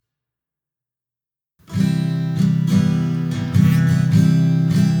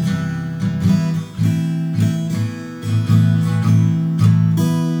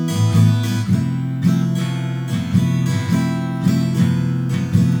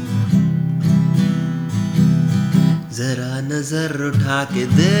जरा नजर उठा के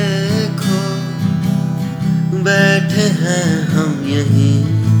देखो, बैठे हैं हम यहीं,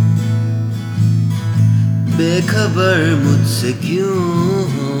 बेखबर मुझसे क्यों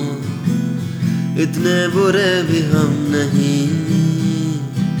हो, इतने बुरे भी हम नहीं।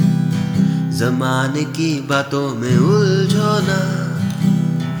 जमाने की बातों में उलझो ना,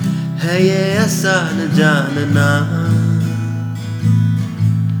 है ये आसान जानना।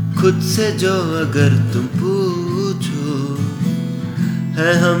 खुद से जो अगर तुम पूछो,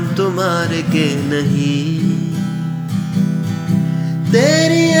 है हम तुम्हारे के नहीं।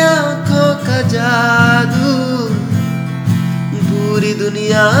 तेरी आंखों का जादू पूरी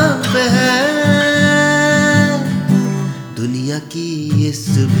दुनिया पे है, दुनिया की इस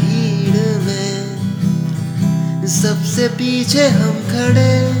भीड़ में सबसे पीछे हम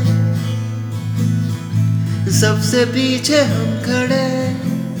खड़े, सबसे पीछे हम खड़े,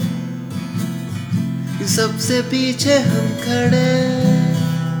 सबसे पीछे हम खड़े।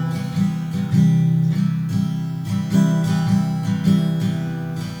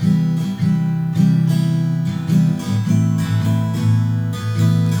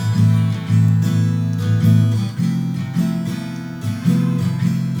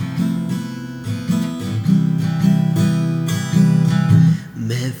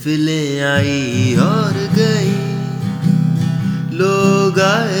 महफिलें आई और गई, लोग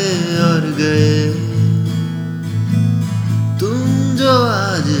आए और गए, तुम जो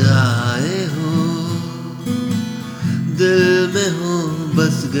आज आए हो दिल में हो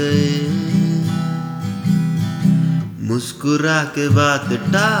बस गए। मुस्कुरा के बात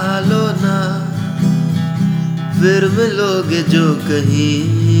टालो ना, फिर मिलोगे जो कहीं,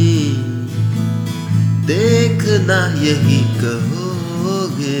 देखना यही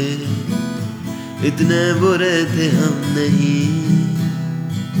कहोगे, इतने बुरे थे हम नहीं।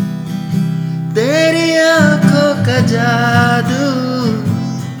 तेरी आंखों का जादू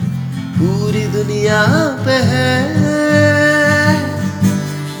पूरी दुनिया पे है,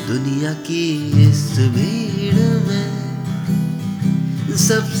 दुनिया की इस भीड़ में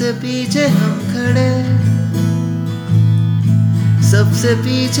सबसे पीछे हम खड़े, सबसे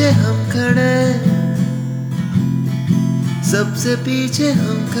पीछे हम खड़े, सबसे पीछे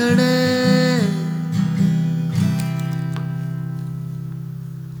हम खड़े।